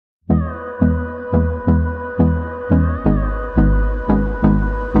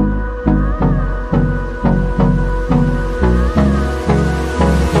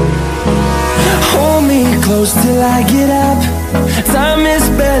close till I get up. Time is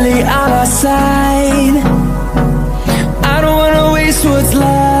barely on our side. I don't wanna waste what's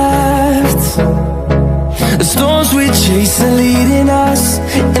left. The storms we chase are leading us,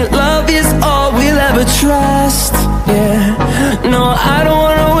 and love is all we'll ever trust. Yeah, no, I don't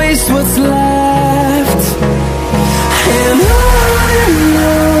wanna waste what's left. And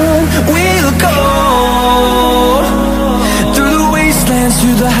on we'll go, through the wastelands,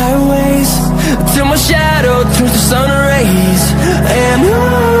 through the highways, till my shadow turns to sun rays. And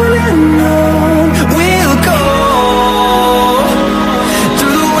on we'll go,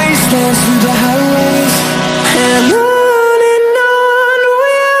 through the wastelands, through the highways, and on.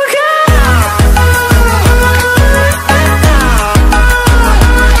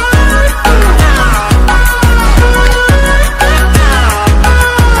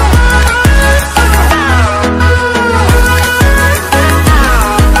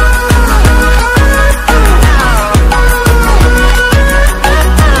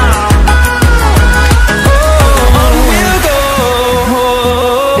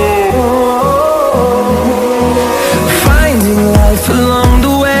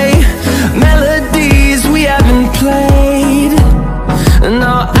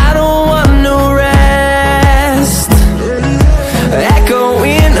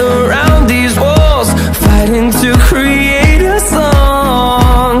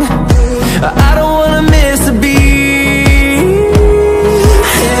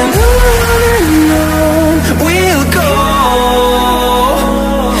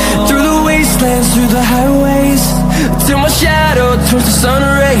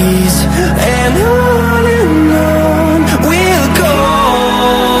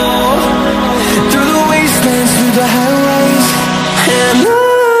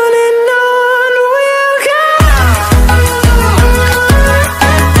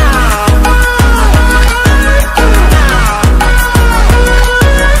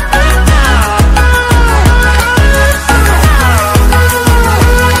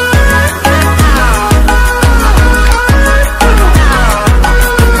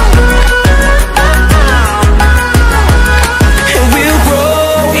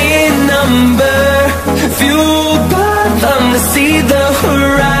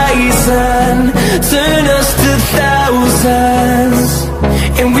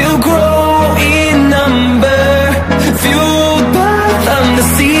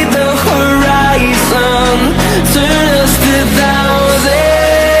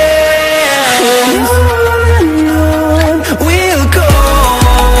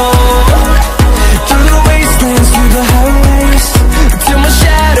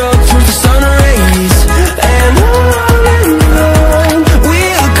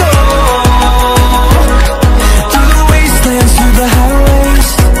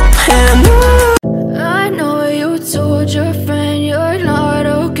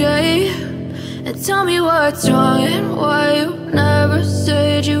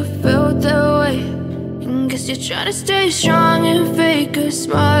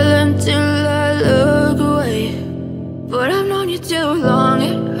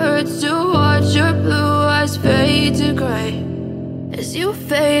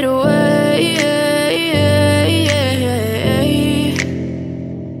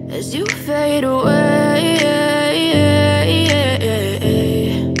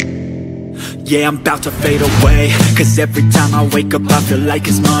 Yeah, I'm about to fade away, cause every time I wake up I feel like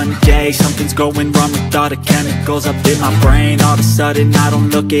it's Monday. Something's going wrong with all the chemicals up in my brain. All of a sudden I don't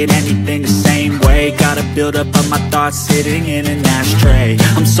look at anything the same way. Gotta build up of my thoughts sitting in an ashtray.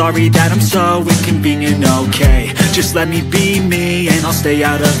 I'm sorry that I'm so inconvenient, okay. Just let me be me and I'll stay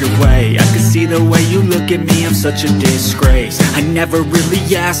out of your way. I can see the way you look at me, I'm such a disgrace. I never really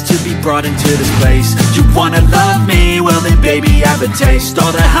asked to be brought into this place. You wanna love me? Well then baby have a taste.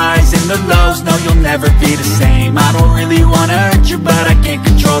 All the highs and the lows, no you'll never be the same. I don't really wanna hurt you but I can't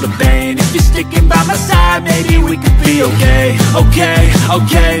control the pain. If you're sticking by my side maybe we could be okay.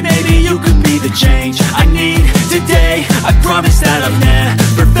 Okay, maybe you could be the change I need today. I promise that I've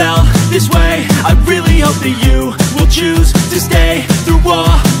never felt this way. I really hope that you will choose to stay through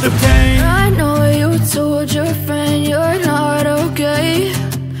all the pain. I know you told your friend you're not okay,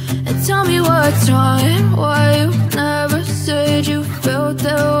 and tell me what's wrong and why you never said you felt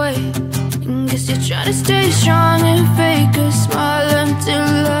that way. Guess you're trying to stay strong and fake a smile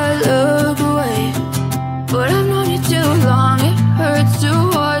until I look away. But I've known you too long, it hurts to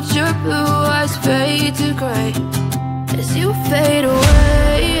watch your blue eyes fade to grey as you fade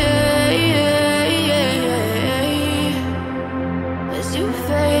away. As you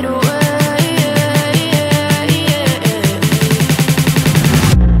fade away.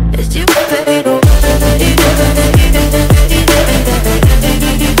 As you fade away.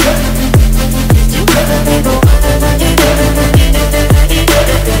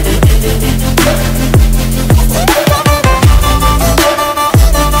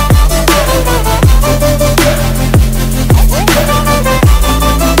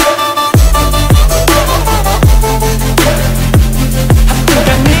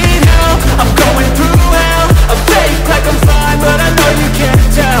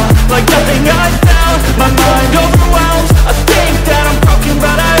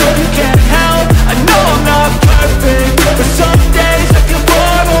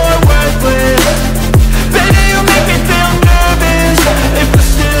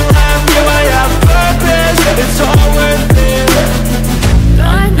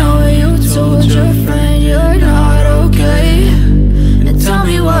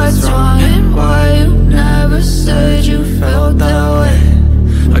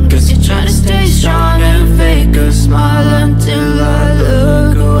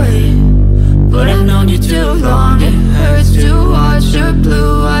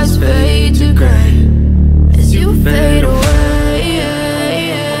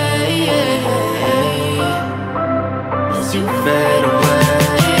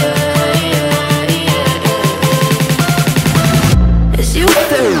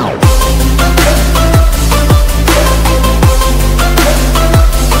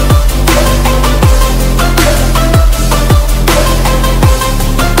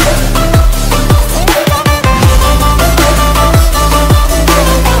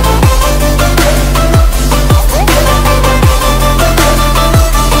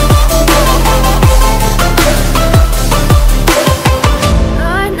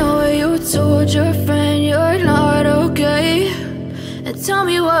 tell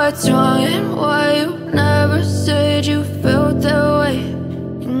me what's wrong and why you never said you felt that way.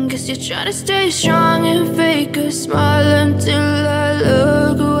 And guess you're trying to stay strong and fake a smile until I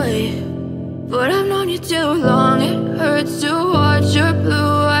look away. But I've known you too long, it hurts to watch your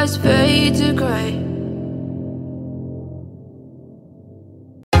blue eyes fade to gray.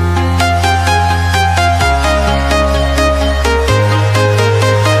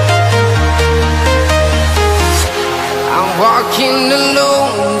 Walking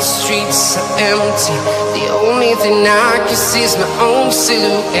alone, the streets are empty. The only thing I can see is my own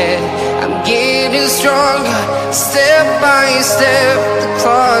silhouette. I'm getting stronger, step by step. The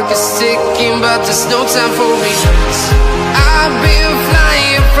clock is ticking, but there's no time for regrets. I've been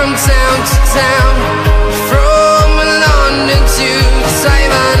flying from town to town, from London to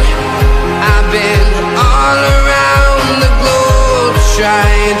Taiwan. I've been all around the globe,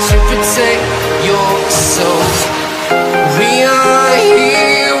 trying to protect your soul. We are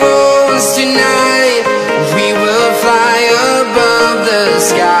heroes tonight. We will fly above the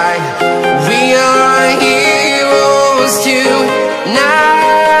sky. We are heroes tonight.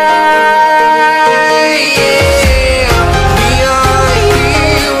 Yeah. We are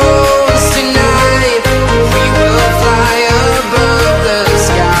heroes tonight. We will fly above the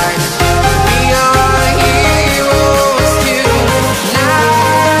sky. We are heroes tonight.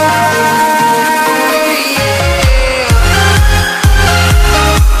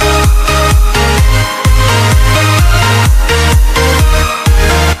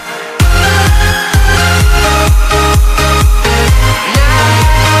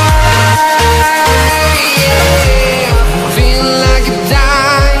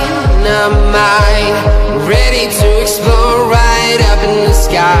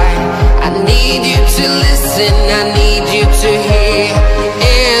 I need you to listen, I need you to hear,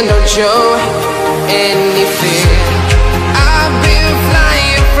 and don't show any fear. I've been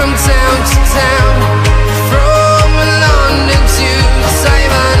flying from town to town, from London to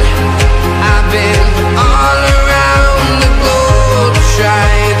Taiwan. I've been all around the globe,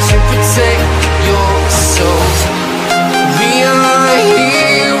 trying to protect your soul. We are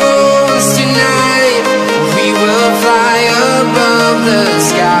heroes tonight. We will fly above the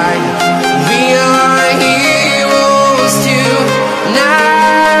sky. We are heroes tonight.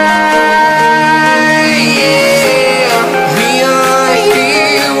 Yeah. We are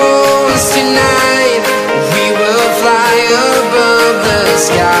heroes tonight. We will fly above the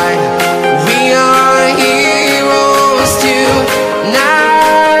sky. We are heroes tonight.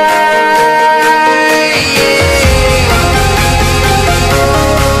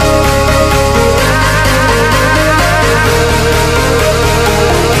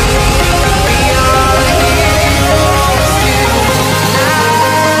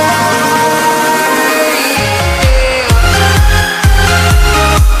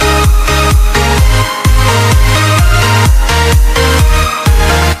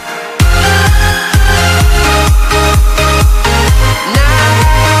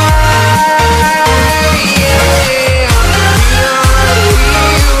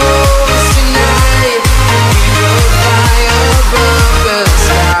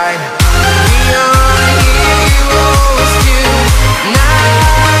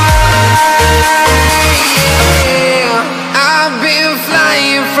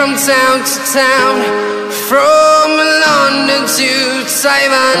 Town to town, from London to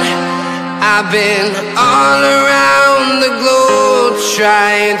Taiwan. I've been all around the globe,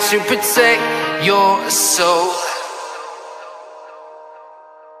 trying to protect your soul.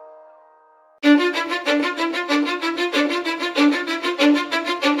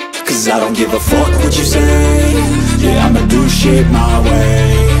 Cause I don't give a fuck what you say. Yeah, I'ma do shit my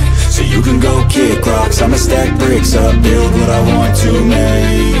way. So you can go kick rocks, I'ma stack bricks up, build what I want to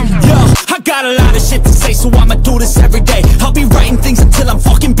make. Yo, I got a lot of shit to say, so I'ma do this every day. I'll be writing things until I'm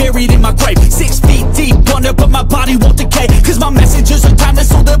fucking buried in my grave. 6 feet deep under, but my body won't decay. Cause my messages are timeless,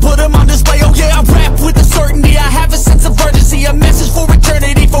 so they'll put them on display. Oh yeah, I rap with a certainty, I have a sense of urgency. A message for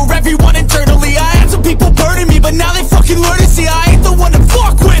eternity, for everyone internally. I had some people burning me, but now they fucking learn to see I ain't the one to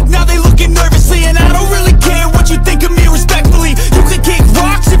fuck with, now they looking nervously. And I don't really care what you think of me respectfully. You can kick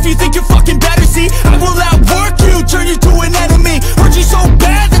rocks if you think you're fucking better, see. I will outwork you, turn you to an enemy. Hurt you so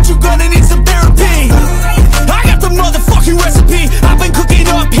bad that you're gonna need some therapy. I got the motherfucking recipe. I've been cooking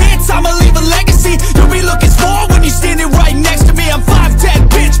up hits, I'ma leave a legacy. You'll be looking small when you're standing right next to me. I'm 5'10",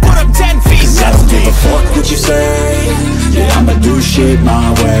 bitch, but I'm 10 feet. Cause I don't give a fuck what you say. Yeah, I'ma do shit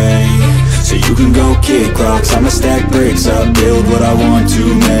my way. So you can go kick rocks, I'ma stack bricks up, build what I want to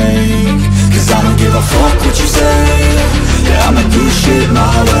make. Cause I don't give a fuck what you say. Yeah, I'ma do shit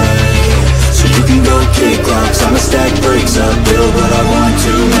my way. So you can go kick rocks, I'ma stack bricks up, build what I want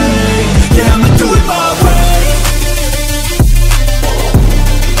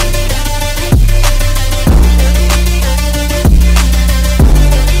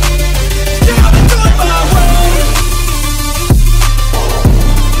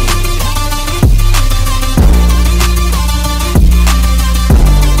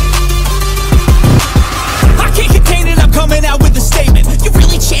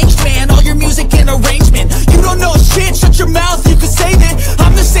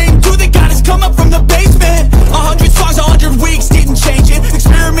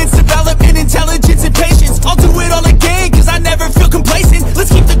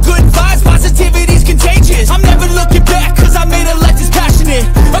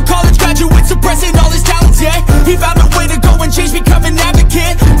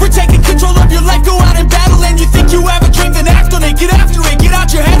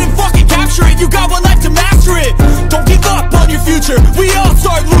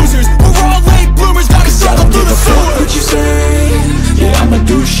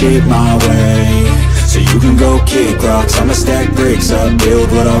shit my way. So you can go kick rocks, I'ma stack bricks up,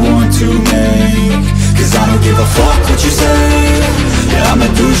 build what I want to make. Cause I don't give a fuck what you say, yeah, I'ma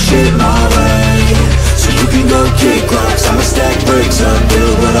do shit my way. So you can go kick rocks, I'ma stack bricks up,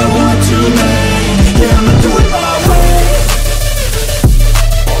 build what I want to make. Yeah, I'ma do it my way.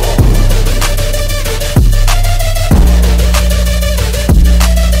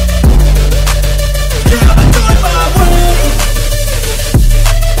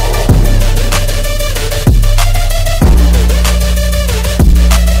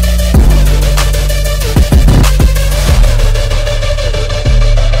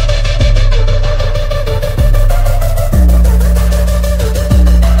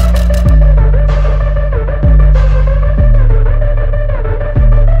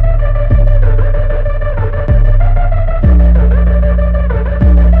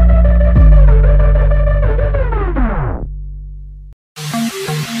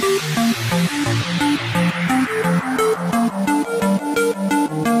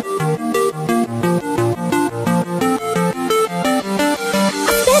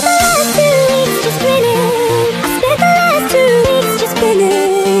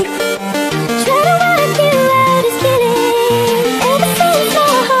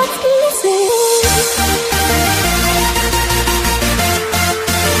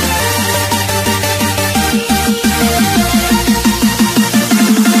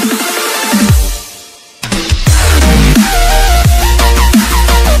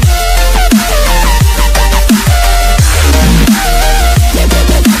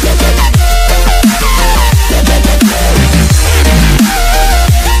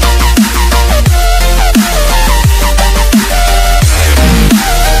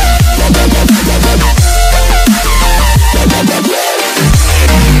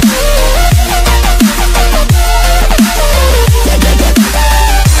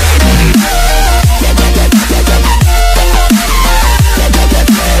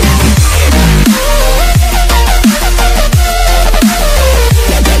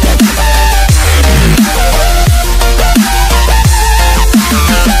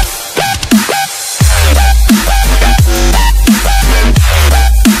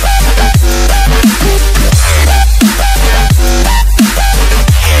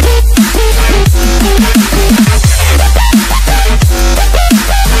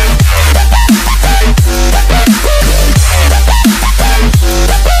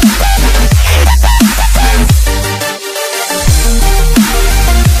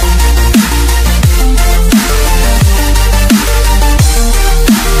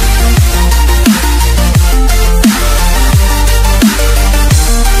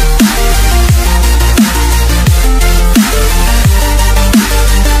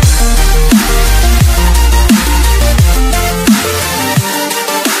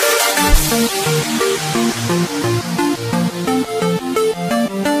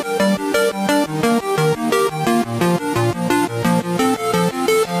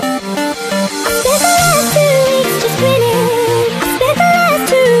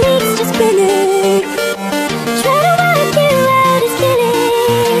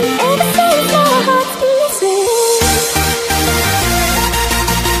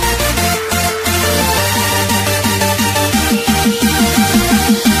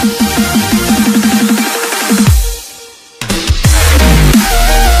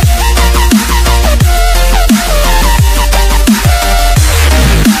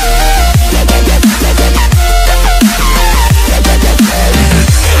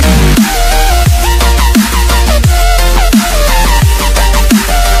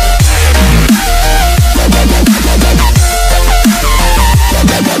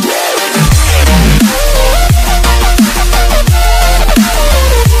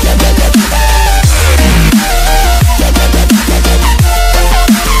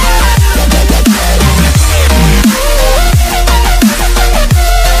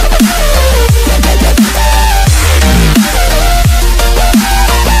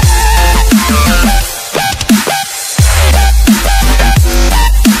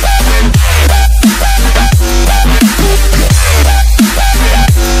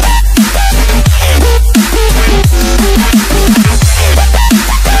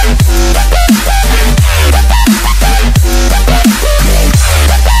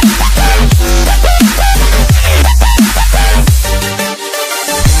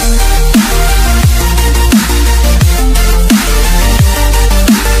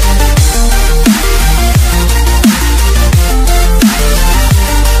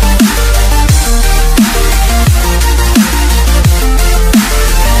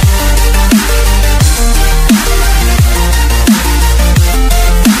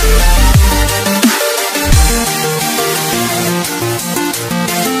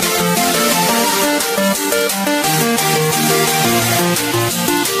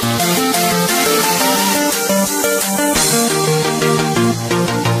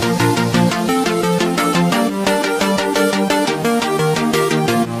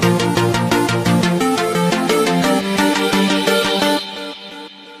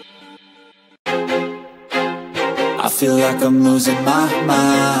 like I'm losing my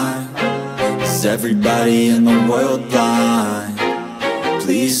mind. Is everybody in the world blind?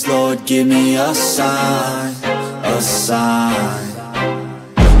 Please, Lord, give me a sign, a sign.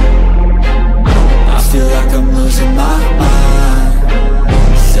 I feel like I'm losing my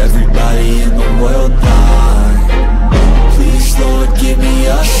mind. Is everybody in the world blind? Please, Lord, give me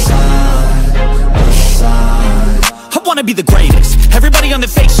a sign, a sign. I wanna be the greatest. Everybody on the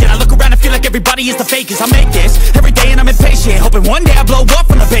fake shit. I look around and feel like everybody is the fakest. I make this every day and I'm impatient, hoping one day I blow up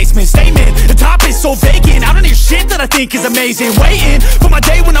from the basement. Statement, the top is so vacant. I don't hear shit that I think is amazing. Waiting for my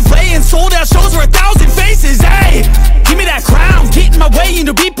day when I'm playing sold out shows for 1,000 faces. Hey, give me that crown, get in my way and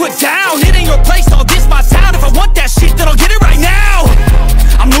to be put down. It ain't your place, all this my town. If I want that shit, then I'll get it right now.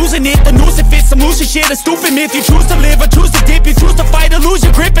 I'm losing it, the noose it fits. I'm losing shit, a stupid myth. You choose to live or choose to dip. You choose to fight or lose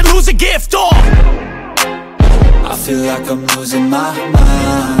your grip and lose a gift. Oh, I feel like I'm losing my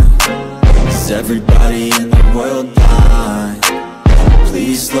mind. Is everybody in the world blind?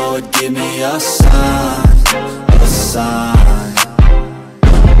 Please, Lord, give me a sign, a sign.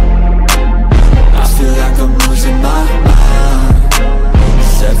 I feel like I'm losing my mind.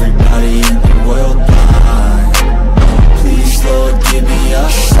 Is everybody in the world blind? Please, Lord, give me a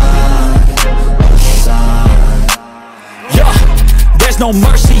sign, a sign. yeah. There's no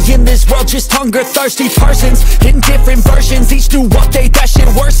mercy in this world, just hunger-thirsty persons in different versions, each new update that shit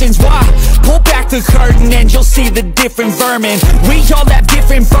worsens. Why? Pull back the curtain and you'll see the different vermin. We all have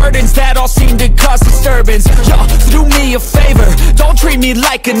different burdens that all seem to cause disturbance. Yo, do me a favor, don't treat me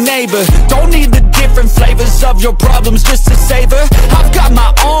like a neighbor. Don't need the different flavors of your problems just to savor. I've got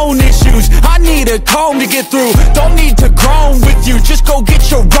my own issues, I need a comb to get through. Don't need to groan with you, just go get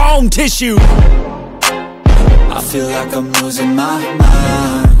your own tissue. I feel like I'm losing my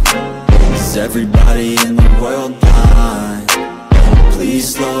mind. Is everybody in the world blind?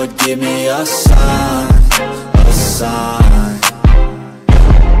 Please, Lord, give me a sign, a sign.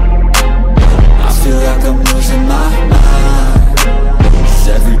 I feel like I'm losing my mind. Is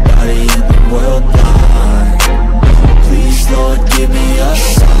everybody in the world blind? Please, Lord, give me a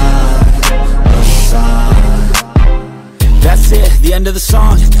sign, a sign. That's it, the end of the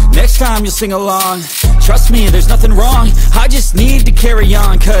song. Next time you'll sing along. Trust me, there's nothing wrong. I just need to carry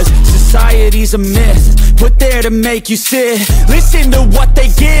on, cause society's a myth put there to make you sit. Listen to what they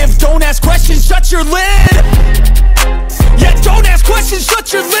give. Don't ask questions, shut your lid. Yeah, don't ask questions,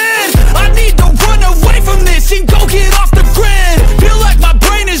 shut your lid. I need to run away from this and go get off the grid. Feel like my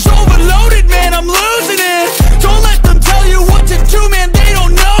brain is overloaded, man, I'm losing it. Don't let them tell you what to do, man, they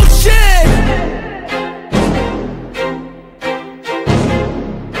don't know shit.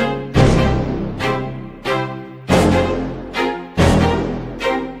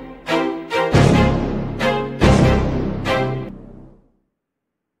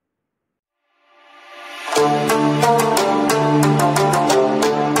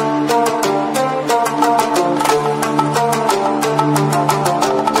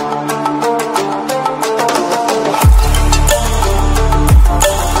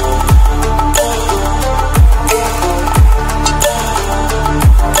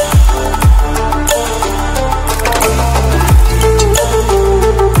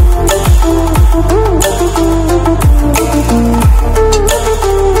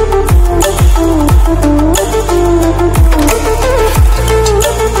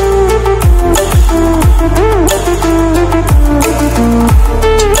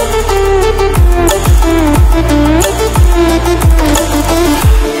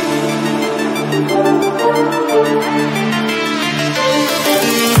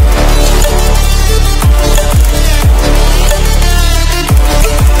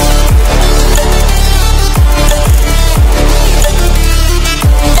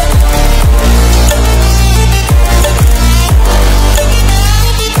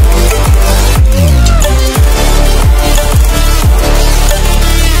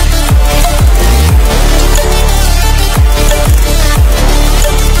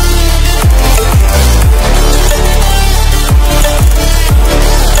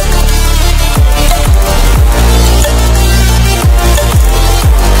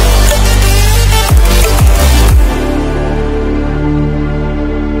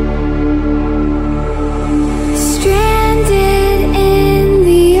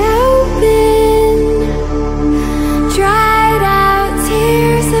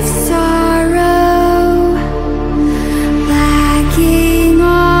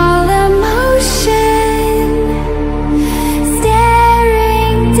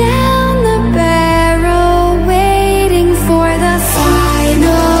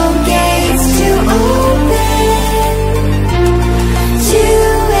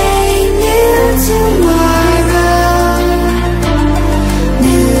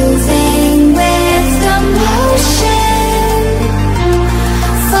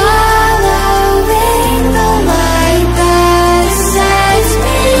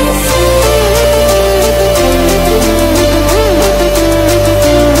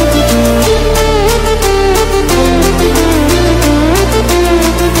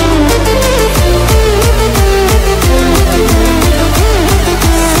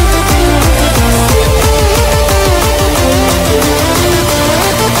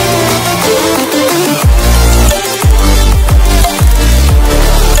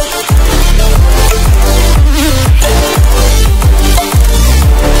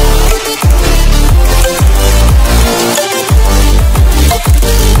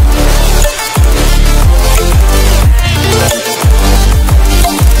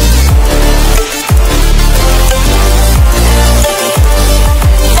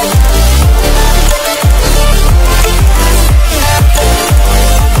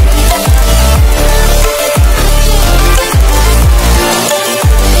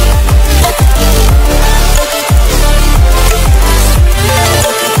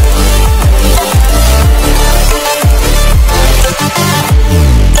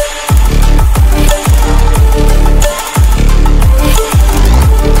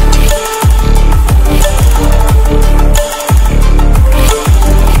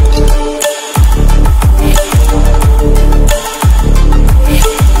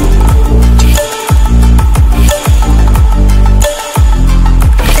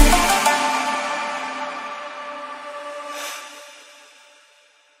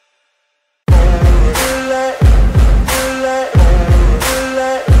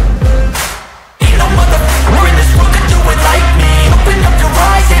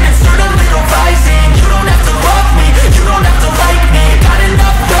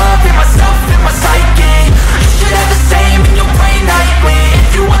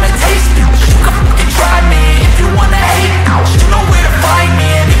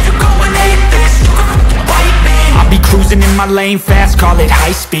 cruising in my lane fast, call it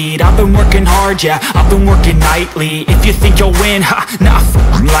high speed. I've been working hard, yeah, I've been working nightly. If you think you'll win, ha, nah,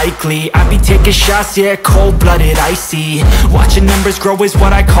 unlikely. I be taking shots, yeah, cold-blooded, icy. Watching numbers grow is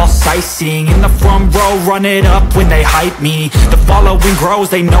what I call sightseeing. In the front row, run it up when they hype me. The following grows,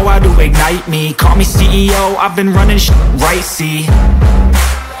 they know how to ignite me. Call me CEO, I've been running shit right, see.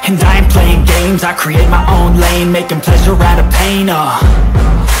 And I ain't playing games, I create my own lane, making pleasure out of pain,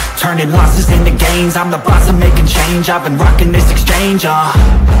 turning losses into gains. I'm the boss, I'm making change. I've been rocking this exchange,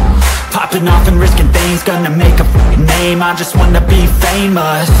 popping off and risking things. Gonna make a f***ing name. I just wanna be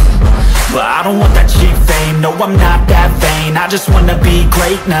famous, but I don't want that cheap fame. No, I'm not that vain. I just wanna be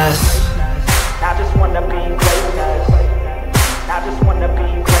greatness. I just wanna be greatness. I just wanna be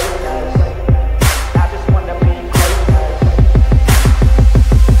greatness. I just wanna be greatness.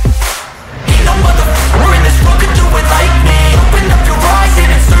 Ain't no motherfucker in this world could do it like me. Open up your eyes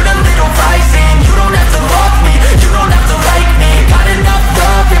and insert a little rising. You don't have to love me, you don't have to like me. Got enough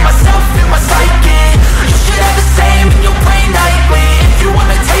love in myself, in my psyche. You should have the same in your brain nightly. If you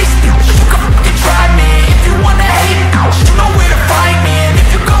wanna taste it, you can fucking try me. If you wanna hate it, you know where to find me. And if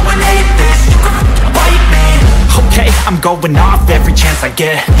you go and hate this, you can fucking bite me. Okay, I'm going off every chance I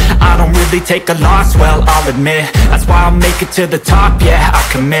get. I don't really take a loss, well, I'll admit. That's why I'll make it to the top, yeah, I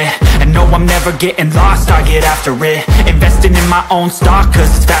commit. And no, I'm never getting lost, I get after it. Investing in my own stock,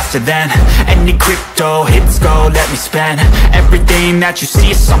 cause it's faster than any crypto hits go, let me spend. Everything that you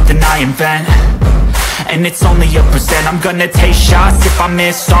see is something I invent, and it's only a percent. I'm gonna take shots, if I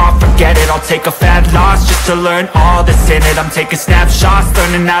miss all, forget it. I'll take a fat loss just to learn all that's in it. I'm taking snapshots,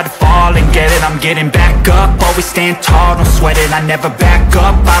 learning how to fall and get it. I'm getting back up, always stand tall, don't sweat it. I never back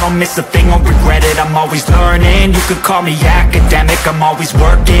up, I don't miss a thing or regret it. I'm always learning, you could call me academic. I'm always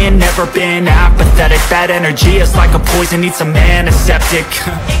working, never been apathetic. That energy is like a poison, needs some antiseptic.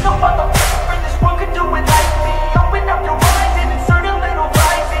 Ain't no motherfucker in this world could do it like me. Open up your eyes and insert a little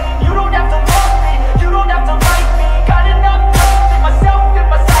rising. You don't have to love me, you don't have to like me. Got enough love in myself, in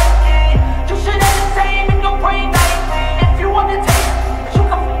my psyche. You should have the same in your brain nightly. If you wanna taste it, you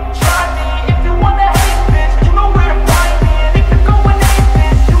can f***ing try me. If you wanna hate this, you know where to find me. And if you go and hate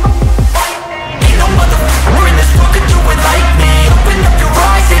this, you can f***ing fight me. Ain't no motherfucker in this world could do it like me. Open up your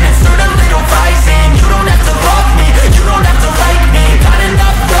eyes and insert a little rising. You don't have to love me, you don't have to like me. Got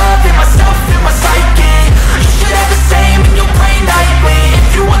enough love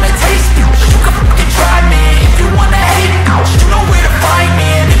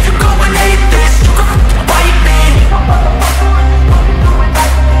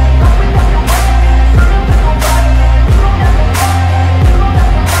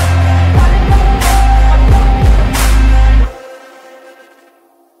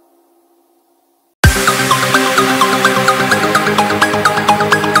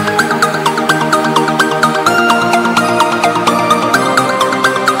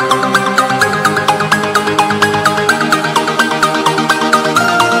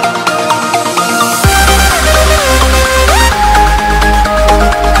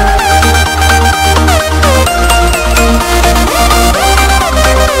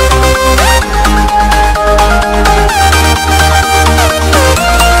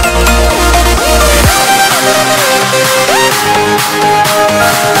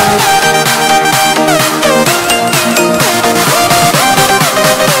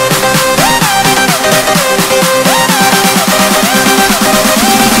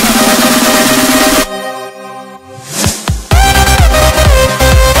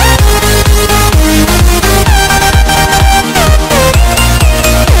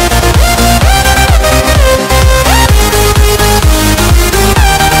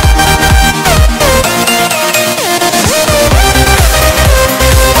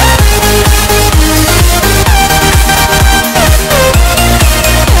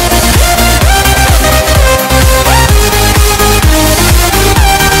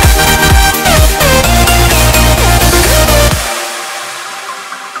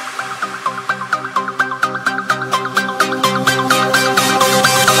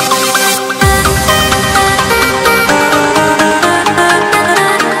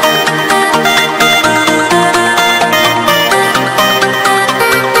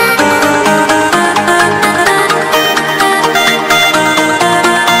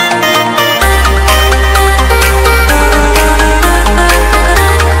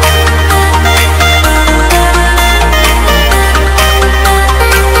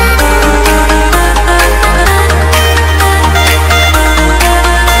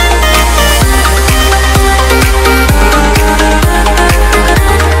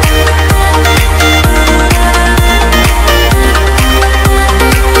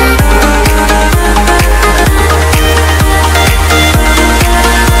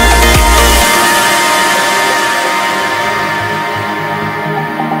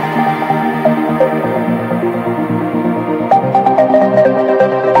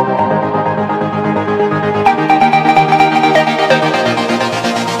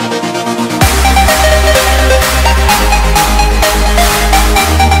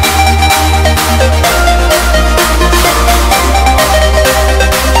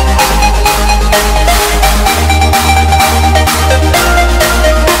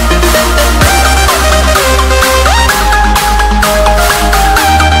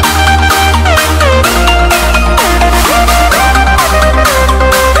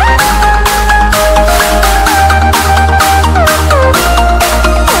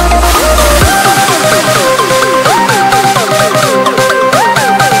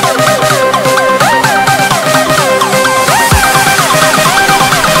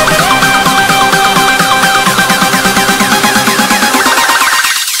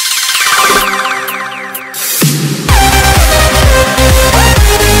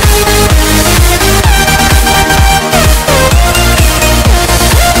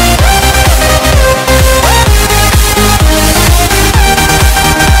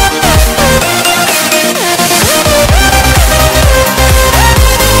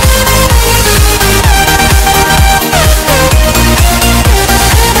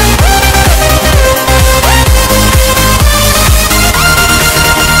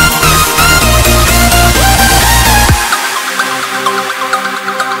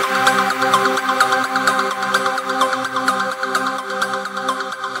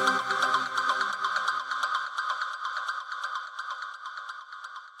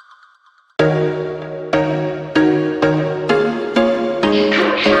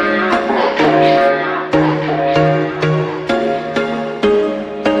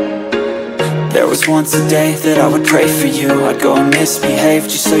was once a day that I would pray for you. I'd go and misbehave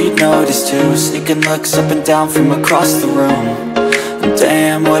just so you'd notice too. Sneaking looks up and down from across the room. And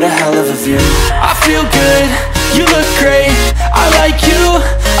damn, what a hell of a view. I feel good, you look great, I like you,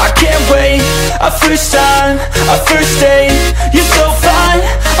 I can't wait. A first time, a first date, you're so fine,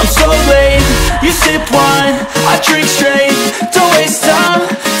 I'm so late. You sip wine, I drink straight. Don't waste time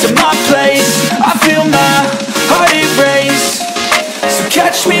to my place. I feel my heart erase. So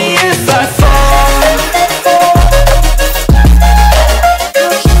catch me if I fall.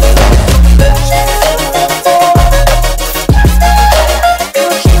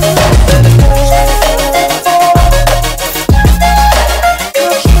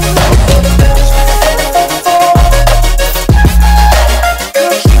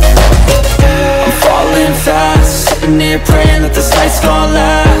 Praying that this night's gonna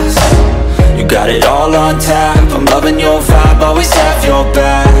last. You got it all on tap, I'm loving your vibe, always have your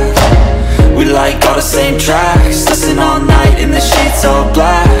back. We like all the same tracks, listen all night in the sheets all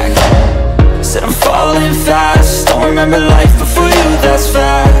black. Said I'm falling fast, don't remember life before you, that's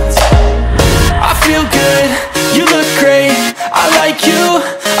fact. I feel good, you look great, I like you,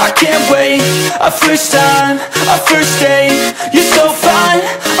 I can't wait. A first time, a first date, you're so fine,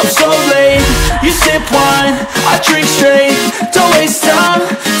 I'm so late. You sip wine, I drink straight. Don't waste time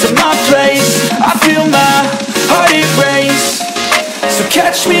to my place. I feel my heart erase. So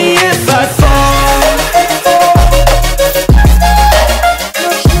catch me if I fall.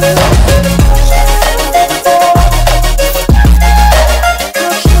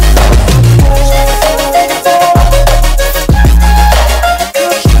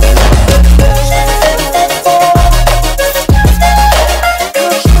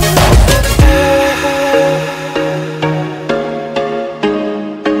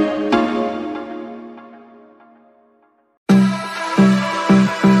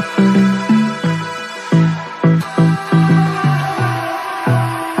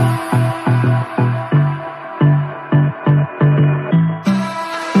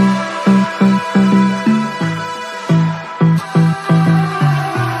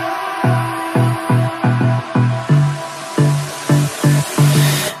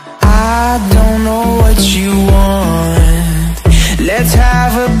 Let's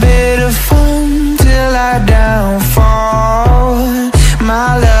have a bit of fun till I downfall.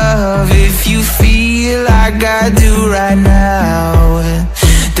 My love, if you feel like I do right now,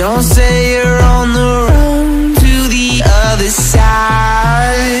 don't say you're on the run to the other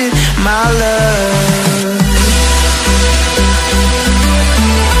side, my love.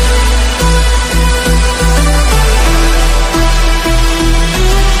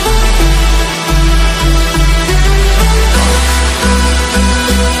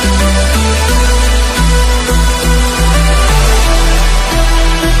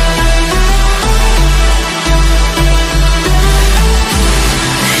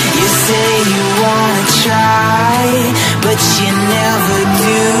 But you never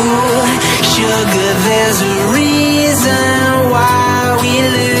do. Sugar, there's a reason why we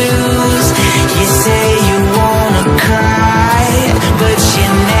lose. You say you wanna cry, but you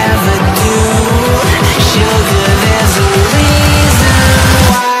never do. Sugar, there's a reason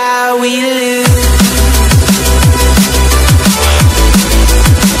why we lose.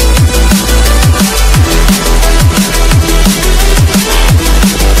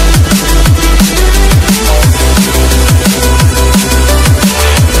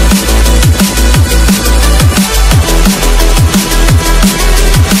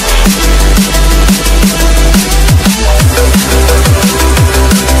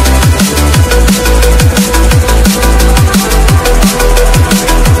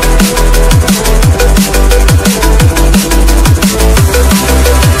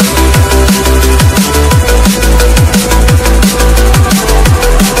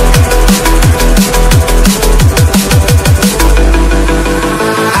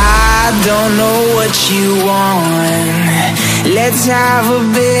 Let's have a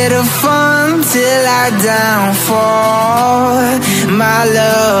bit of fun till I downfall. My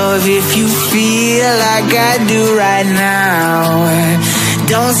love, if you feel like I do right now,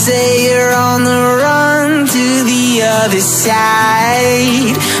 don't say you're on the run to the other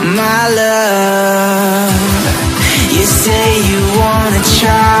side, my love. You say you wanna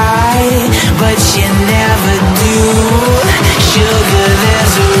try, but you never do. Sugar,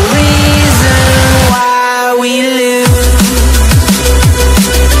 there's a reason why we lose.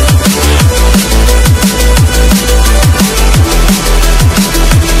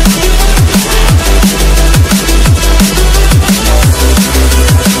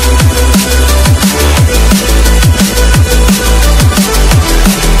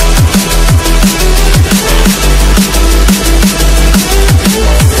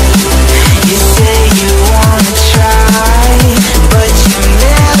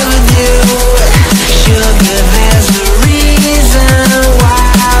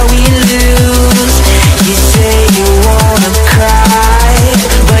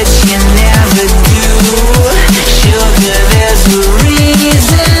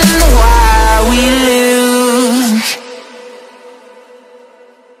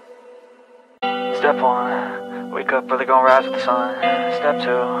 Step 1, wake up early, gonna rise with the sun. Step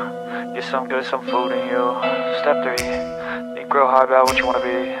 2, get some good, some food in you. Step 3, think real hard about what you wanna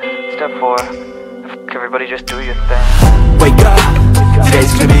be. Step 4, everybody just do your thing. Wake up, today's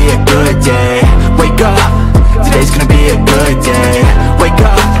gonna be a good day. Wake up, today's gonna be a good day. Wake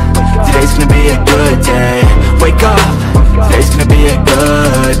up, today's gonna be a good day. Wake up, today's gonna be a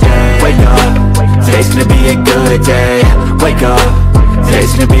good day. Wake up, today's gonna be a good day. Wake up,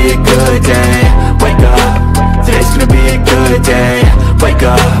 today's gonna be a good day. Wake up, today's gonna be a good day. Wake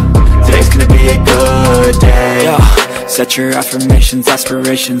up, today's gonna be a good day. Yo, set your affirmations,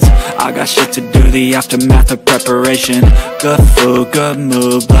 aspirations. I got shit to do, the aftermath of preparation. Good food, good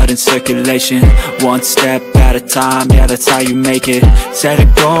mood, blood in circulation. One step at a time, yeah, that's how you make it. Set a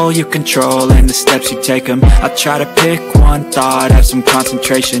goal you control and the steps you take them. I try to pick one thought, have some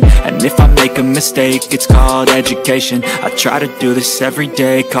concentration. And if I make a mistake, it's called education. I try to do this every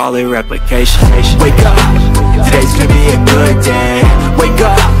day, call it replication. Wake up, today's gonna be a good day. Wake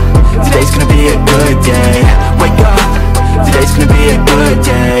up, today's gonna be a good day. Wake up, today's gonna be a good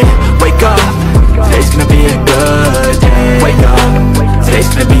day. Wake up, today's gonna be a good day. Wake up, today's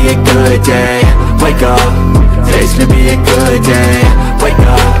gonna be a good day. Wake up, today's gonna be a good day. Wake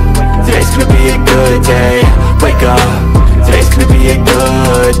up, today's gonna be a good day. Wake up, today's gonna be a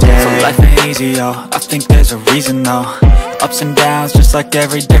good day. So life ain't easy, yo, I think there's a reason though. Ups and downs, just like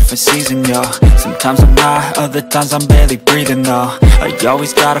every different season, yo. Sometimes I'm high, other times I'm barely breathing, though. I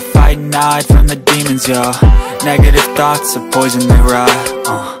always gotta fight and hide from the demons, yo. Negative thoughts are poison, they rot,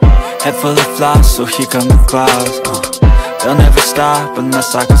 Head full of flies, so here come the clouds, They'll never stop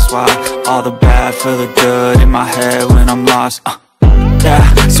unless I can swap all the bad for the good in my head when I'm lost, Yeah,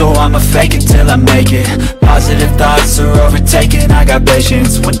 so I'ma fake it till I make it. Positive thoughts are overtaken, I got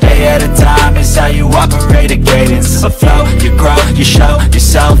patience. One day at a time is how you operate a cadence. A flow, you grow, you show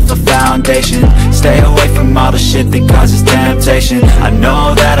yourself a foundation. Stay away from all the shit that causes temptation. I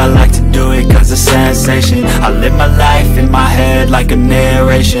know that I like to do it cause it's sensation. I live my life in my head like a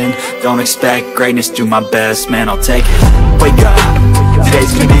narration. Don't expect greatness, do my best, man, I'll take it. Wake up,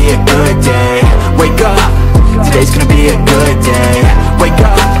 today's gonna be a good day. Wake up, today's gonna be a good day. Wake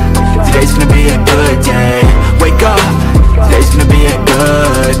up, today's gonna be a good day. Wake up, today's gonna be a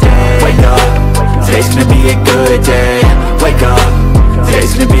good day. Wake up, today's gonna be a good day. Wake up,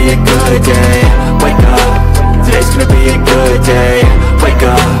 today's gonna be a good day. Wake up, today's gonna be a good day. Wake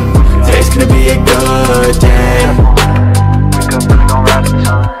up, today's gonna be a good day. Wake up, early, gonna rise with the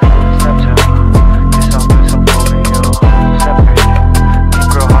sun. Step 2, get some good, some food in you. Step 3, think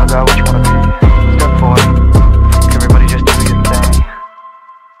real hard about what you wanna be. Step 4, everybody just do your thing.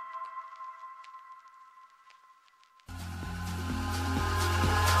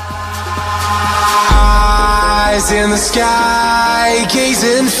 Eyes in the sky,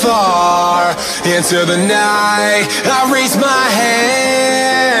 gazing far into the night. I raise my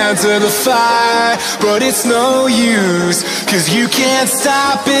hand to the fire, but it's no use, cause you can't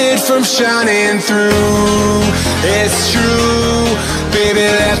stop it from shining through. It's true, baby,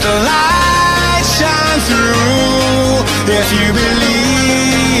 let the light shine through. If you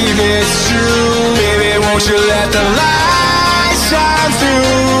believe it's true, baby, won't you let the light shine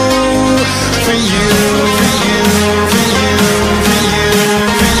through for you, for you, for you, for you,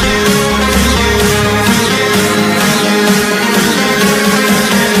 for you, for you, for you,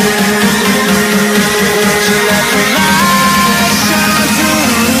 won't you let the light shine through?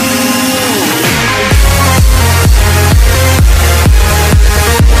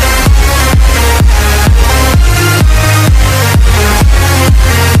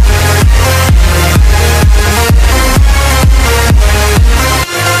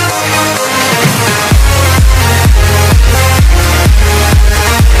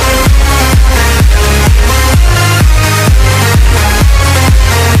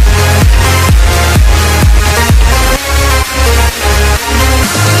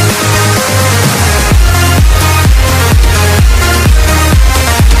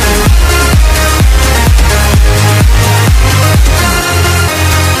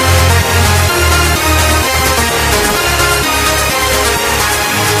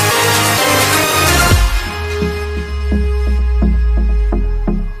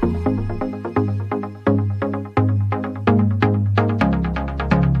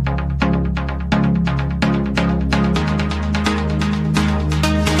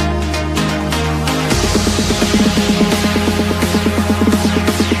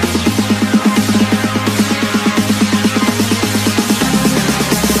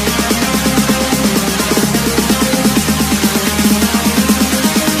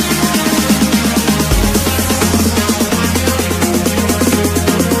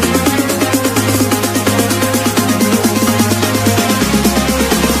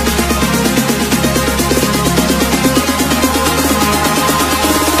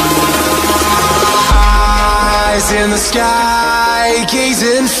 sky,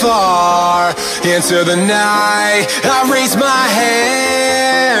 gazing far into the night. I raise my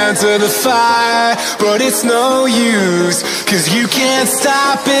hand to the fire, but it's no use, 'cause you can't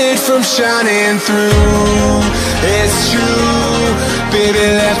stop it from shining through. It's true, baby,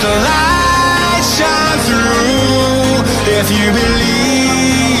 let the light shine through. If you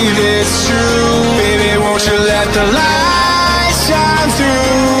believe it's true, baby, won't you let the light shine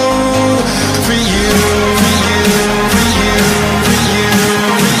through for you, for you, for you, for you,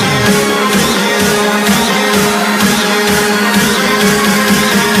 for you, for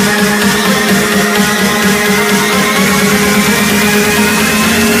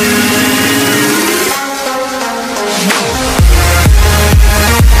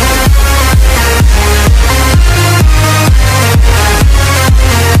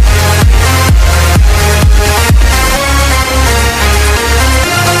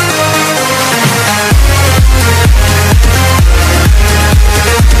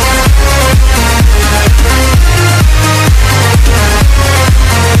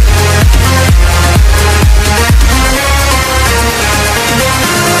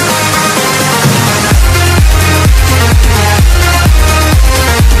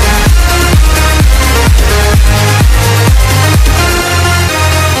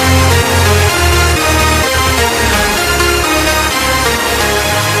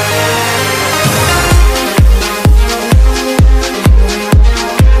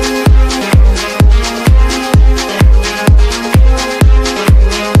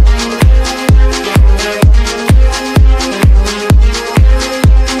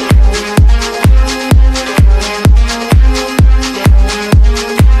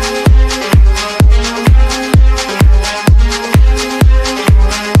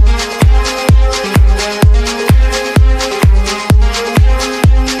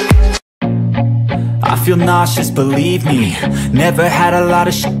feel nauseous, believe me. Never had a lot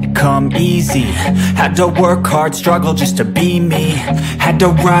of shit come easy. Had to work hard, struggle just to be me. Had to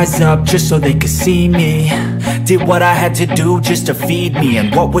rise up just so they could see me. Did what I had to do just to feed me,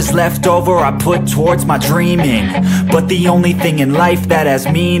 and what was left over I put towards my dreaming. But the only thing in life that has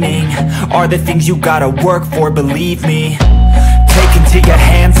meaning are the things you gotta work for, believe me. Take into your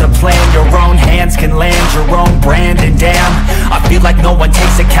hands a plan, your own hands can land your own brand. And damn, I feel like no one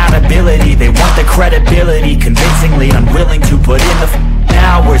takes accountability. They want the credibility, convincingly unwilling to put in the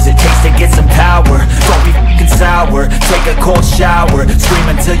hours it takes to get some power. Don't be f***ing sour, take a cold shower. Scream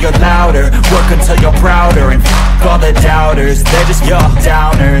until you're louder, work until you're prouder. And f*** all the doubters, they're just your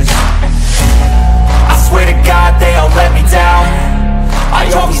downers. I swear to God they all let me down. I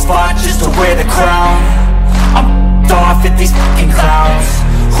always fought just to wear the crown. I'm off at these fucking clowns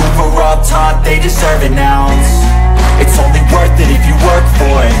who were all taught they deserve an ounce. It's only worth it if you work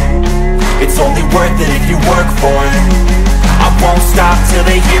for it. It's only worth it if you work for it. I won't stop till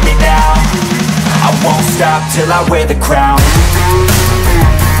they hear me now. I won't stop till I wear the crown.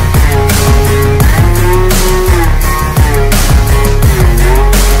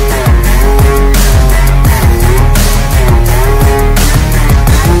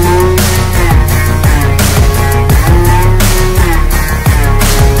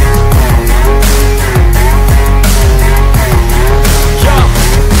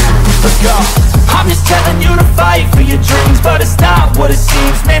 I'm just telling you to fight for your dreams, but it's not what it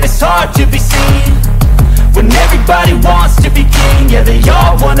seems. Man, it's hard to be seen when everybody wants to be king. Yeah, they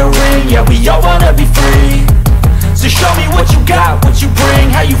all wanna ring, yeah, we all wanna be free. So show me what you got, what you bring,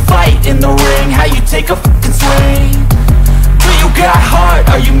 how you fight in the ring, how you take a fucking swing. Do you got heart,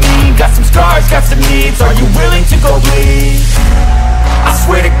 are you mean? Got some scars, got some needs, are you willing to go bleed? I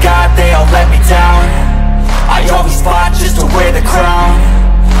swear to God they all let me down. I always fought just to wear the crown.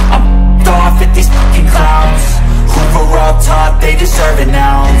 I'm off at these fucking clowns who were all taught they deserve an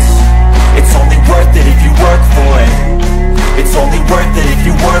ounce. It's only worth it if you work for it. It's only worth it if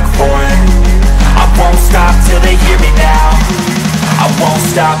you work for it. I won't stop till they hear me now. I won't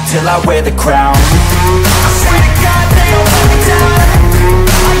stop till I wear the crown. I swear to God they all let me down.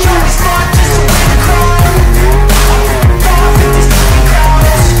 I always fought just to wear the crown. I'm off at these fucking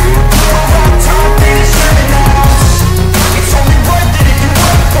clowns who were all taught they deserve an ounce. It's only worth it if you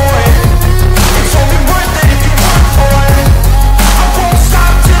work for it. It's only worth it if you work for it. I won't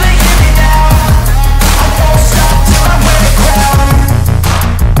stop till they hear me now. I won't stop till I wear the crown.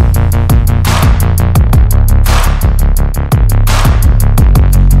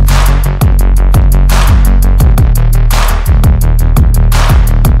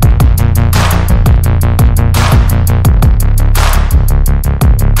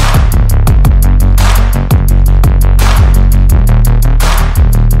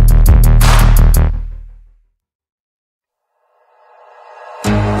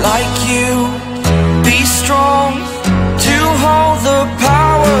 like you, be strong to hold the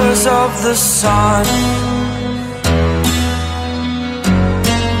powers of the sun.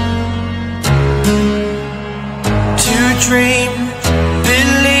 To dream,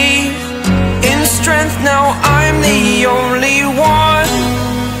 believe in strength. Now I'm the only one,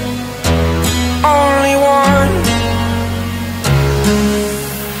 only one.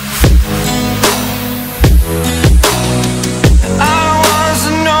 I was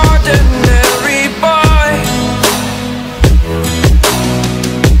an ordinary boy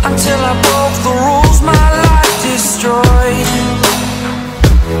until I broke the rules. My life destroyed,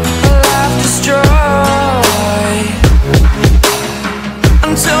 life destroyed.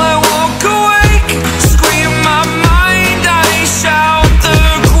 Until I woke awake, scream my mind, I shout, the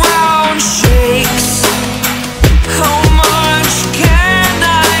ground shakes. How much can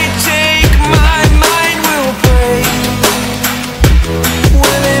I take? My mind will break.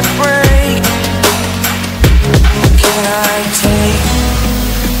 Will it break? Can I take?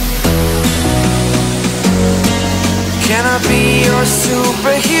 Can I be your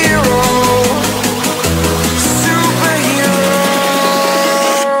superhero? Superhero.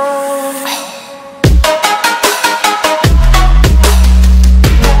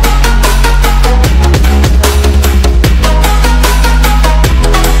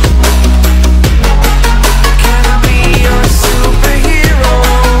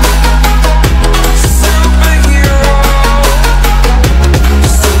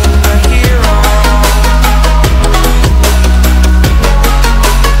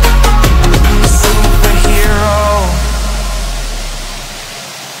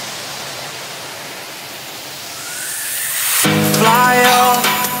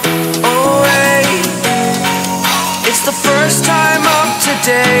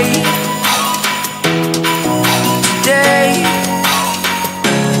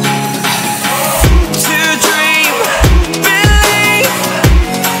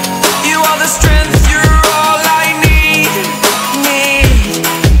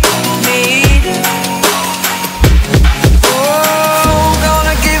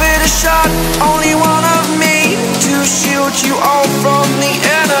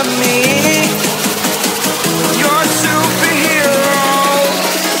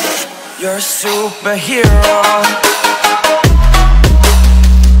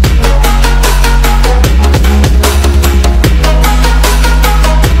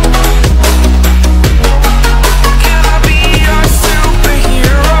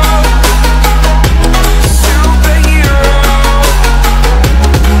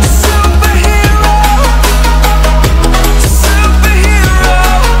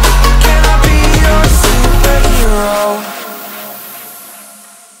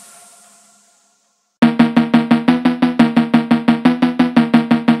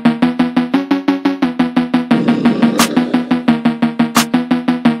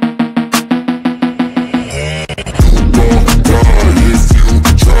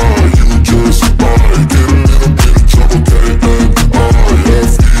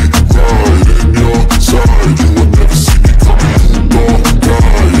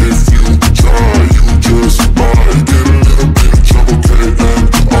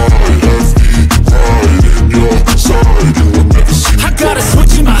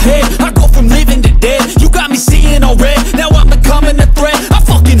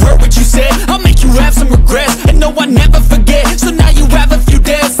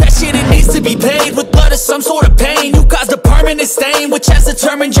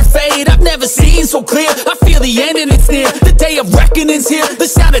 Determined your fate, I've never seen so clear. I feel the end and it's near. The day of reckoning's here. The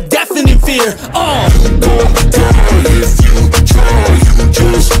sound of deafening fear. You don't die if you try. You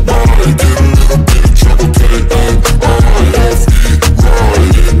just might get a little bit of trouble.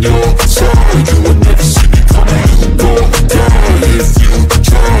 Right in your side. You will never see me coming. You don't die if you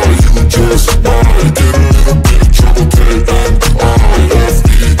try. You just might get a little bit of trouble. Right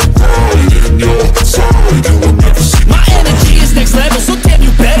in your side. You will never see me. My energy is next level, so damn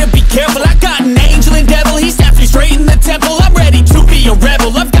you better be careful. I got an angel and devil, he snapped me straight in the temple. I'm ready to be a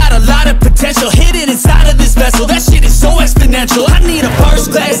rebel, I've got a lot of potential hidden inside of this vessel. That shit is so exponential. I need a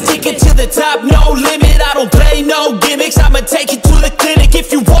first class ticket to the top, no limit. I don't play no gimmicks, I'ma take you to the clinic.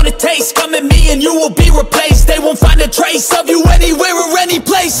 If you want a taste, come at me and you will be replaced. They won't find a trace of you anywhere or any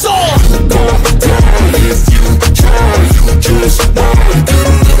place. You don't die if you try. You just might get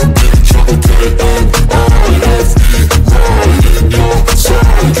a little bit of trouble. Right in your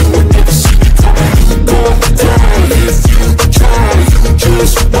side. You will never see me coming. You don't die if you try. You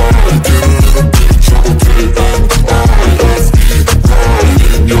just might get a little bit of trouble. Right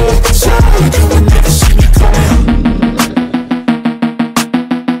in your side. You will never see me coming.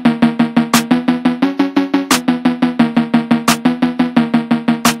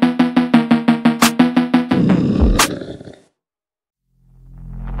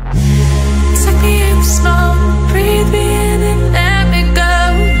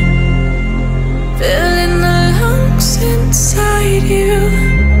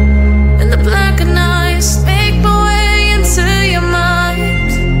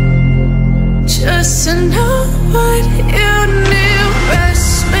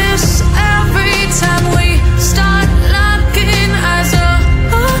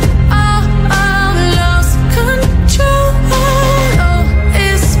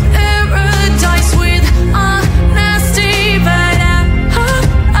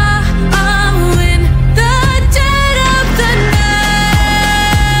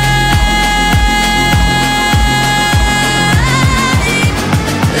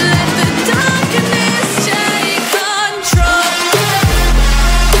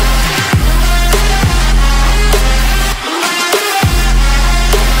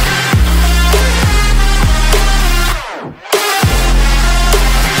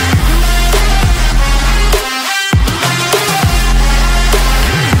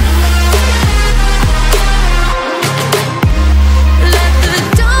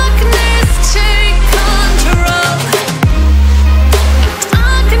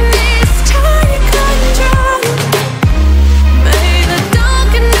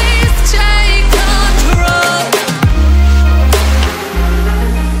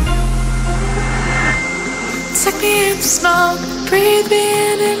 smoke, breathe me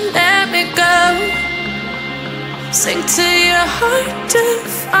in and let me go. Sink to your heart to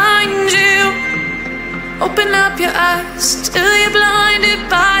find you. Open up your eyes till you're blinded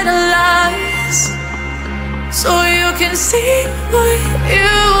by the lies, so you can see what you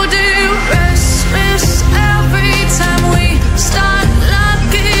do. Restless every time we start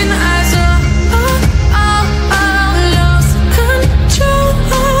looking as a lost control.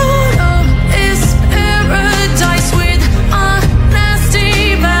 Oh, it's paradise with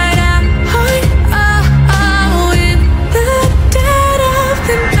honesty, but I'm in the dead of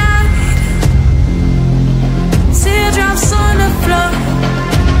the night. Teardrops on the floor.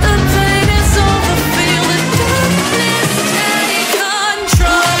 The pain is over. Feel the darkness take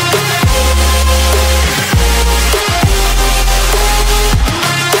control.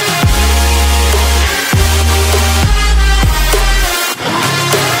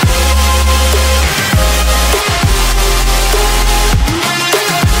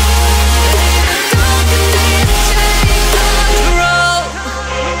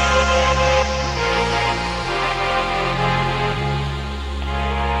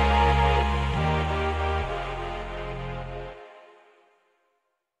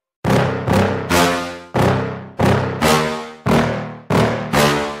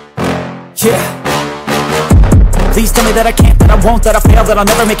 Yeah. Please tell me that I can't, that I won't, that I fail, that I'll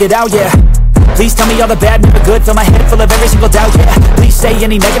never make it out, yeah. Please tell me all the bad, never good, fill my head full of every single doubt, yeah. Please say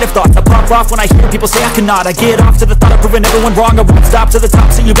any negative thoughts, I pop off when I hear people say I cannot. I get off to the thought of proving everyone wrong. I won't stop to the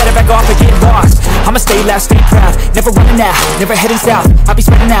top, so you better back off or get lost. I'ma stay loud, stay proud, never running out, never heading south. I'll be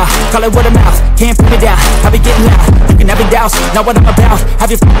spreading out, call it word of mouth, can't put me down, I'll be getting loud. You can have your doubts, not what I'm about.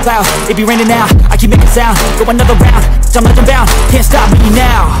 Have your cloud, it be raining now, I keep making sound, go another round, I'm legend bound, can't stop me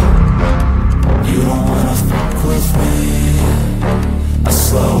now. You don't wanna fuck with me. A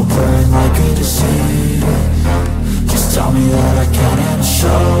slow burn like a disease. Just tell me that I can and I'll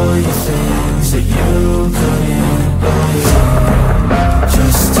show you things that you couldn't believe.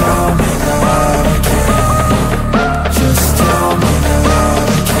 Just tell me that I can. Just tell me that I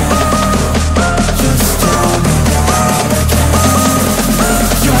can. Just tell me that I can.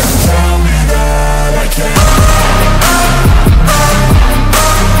 Just tell me that I can.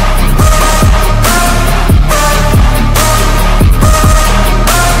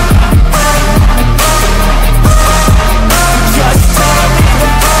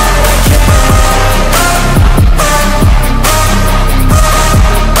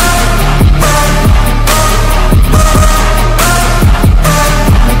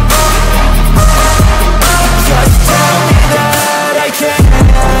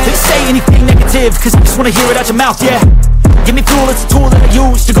 Cause I just wanna hear it out your mouth, yeah. Give me fuel, it's a tool that I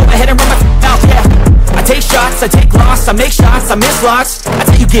use to go ahead and run my mouth, yeah. I take shots, I take loss, I make shots, I miss lots. I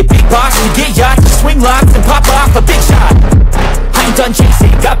tell you get big box, you get yachts, you swing lots and pop off a big shot. I ain't done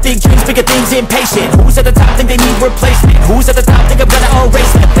chasing, got big dreams, bigger things, impatient. Who's at the top think they need replacement? Who's at the top think I'm gonna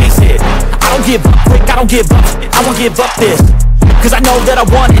erase it? Face it, I don't give up quick, I don't give up shit, I won't give up this. Cause I know that I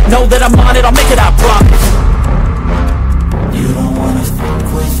want it, know that I'm on it, I'll make it, I promise. You don't wanna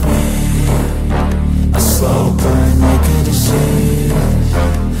fuck with me. A slow burn like a disease.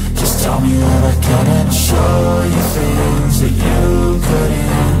 Just tell me that I can and I'll show you things that you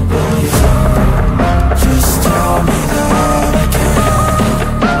couldn't believe. Just tell me that I can.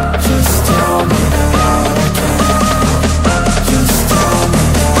 Just tell me that I can. Just tell me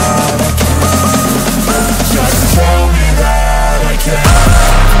that I can. Just tell me that I can.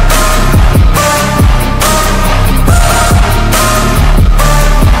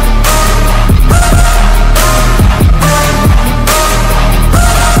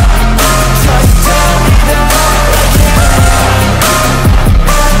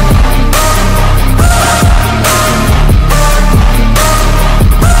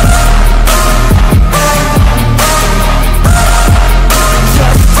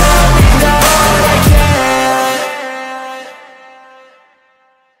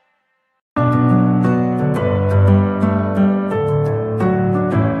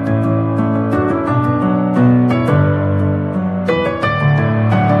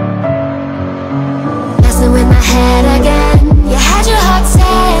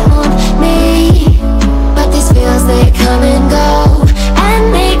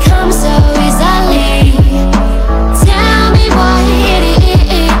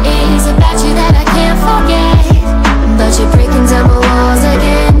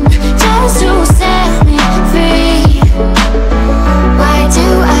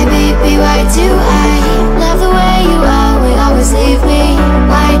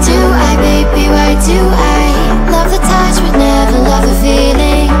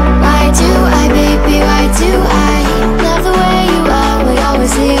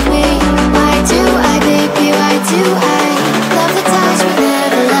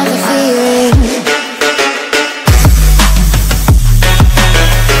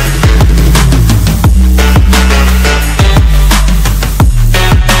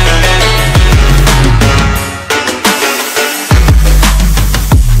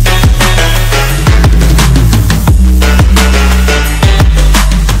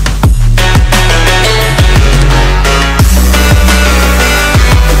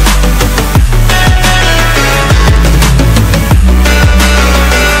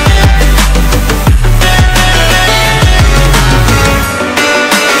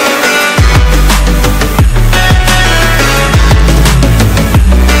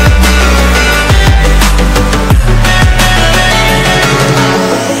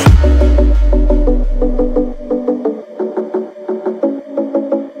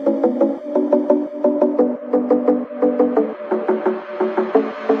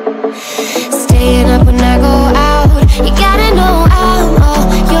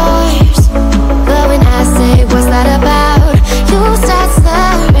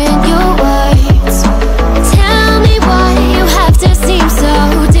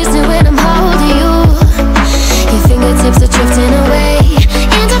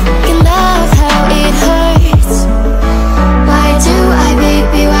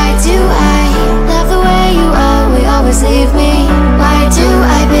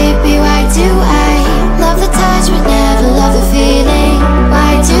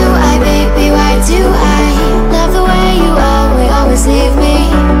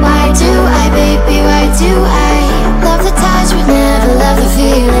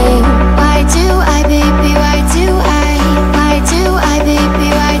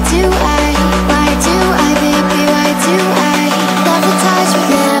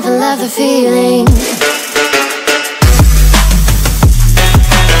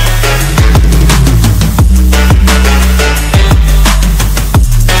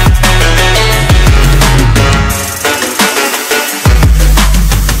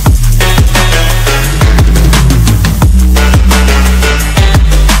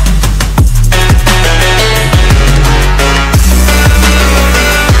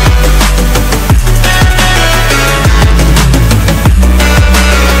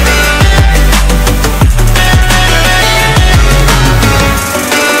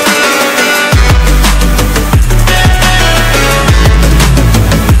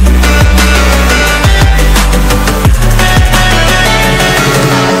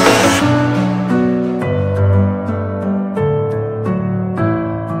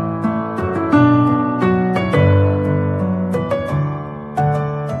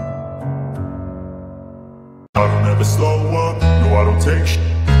 never slow up, no I don't take shit.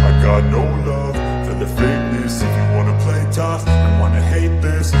 I got no love for the fakeness. If you wanna play tough and wanna hate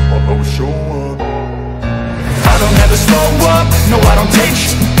this, I'll always show up. I don't ever slow up, no I don't take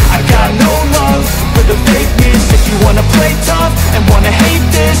shit. I got no love for the fakeness. If you wanna play tough and wanna hate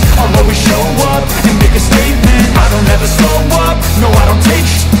this, I'll always show up and make a statement. I don't ever slow up, no I don't take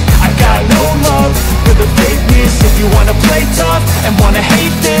shit. I got no love for the fakeness. If you wanna play tough and wanna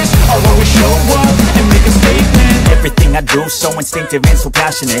hate this, I'll always show up and make a statement. Everything I do so instinctive and so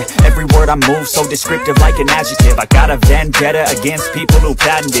passionate. Every word I move so descriptive like an adjective. I got a vendetta against people who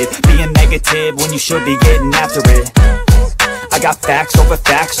patented being negative when you should be getting after it. I got facts over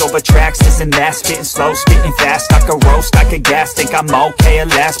tracks, this and that. Spitting slow, spitting fast. I could roast, I could gas. Think I'm okay at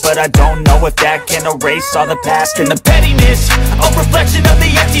last, but I don't know if that can erase all the past. And the pettiness, a reflection of the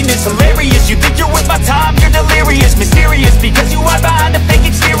emptiness. Hilarious, you think you're worth my time, you're delirious. Mysterious, because you hide behind a fake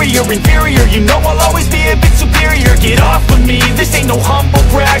exterior. Inferior, you know I'll always be a bit superior. Get off of me, this ain't no humble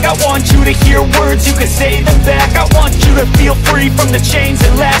brag. I want you to hear words, you can say them back. I want you to feel free from the chains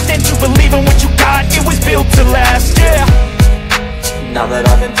that last, and to believe in what you got, it was built to last, yeah. Now that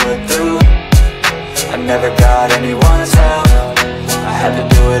I've been put through, I never got anyone's help. I had to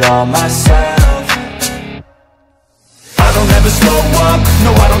do it all myself. I don't ever slow up,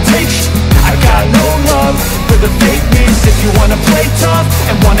 no I don't take shit. I got no love for the fakeness. If you wanna play tough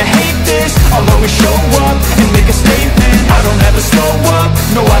and wanna hate this, I'll always show up and make a statement. I don't ever slow up,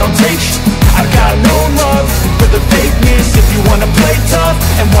 no I don't take shit. I got no love for the fakeness. If you wanna play tough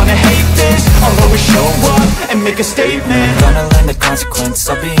and wanna hate this, I'll always show up and make a statement. Gonna learn the consequence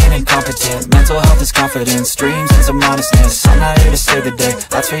of being incompetent. Mental health is confidence, dreams and some honestness. I'm not here to save the day,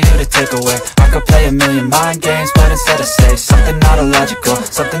 that's for you to take away. I could play a million mind games, but instead I say something not illogical,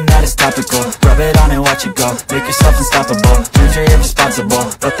 something that is topical. Rub it on and watch it go, make yourself unstoppable. Dreams are irresponsible,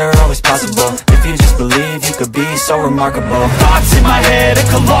 but they're always possible. If you just believe, you could be so remarkable. Thoughts in my head, a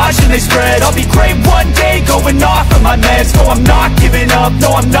collage and they spread. I'll be great one day, going off of my meds. No, I'm not giving up,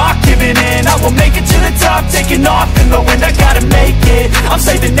 no, I'm not giving in. I will make it to the top, taking off in the wind. I gotta make it, I'm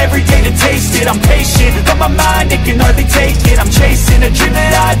saving every day to taste it. I'm patient, but my mind, it can hardly take it. I'm chasing a dream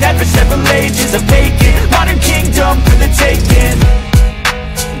that I've had for several ages. A vacant, modern kingdom for the taking.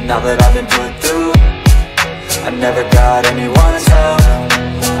 Now that I've been put through, I never got anyone's help.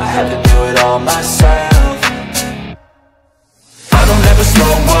 I had to do it all myself. I don't ever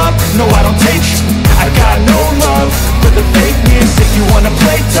slow up, no I don't take shit. I got no love for the fakeness. If you wanna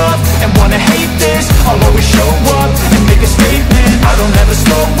play tough and wanna hate this, I'll always show up and make a statement. I don't ever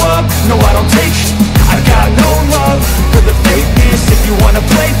slow up, no I don't take shit. I got no love for the fakeness. If you wanna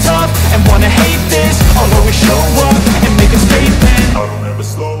play tough and wanna hate this, I'll always show up and make a statement. I don't ever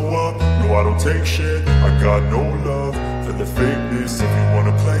slow up, no I don't take shit. I got no love for the fakeness. If you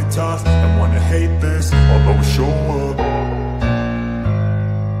wanna play tough and wanna hate this, I'll always show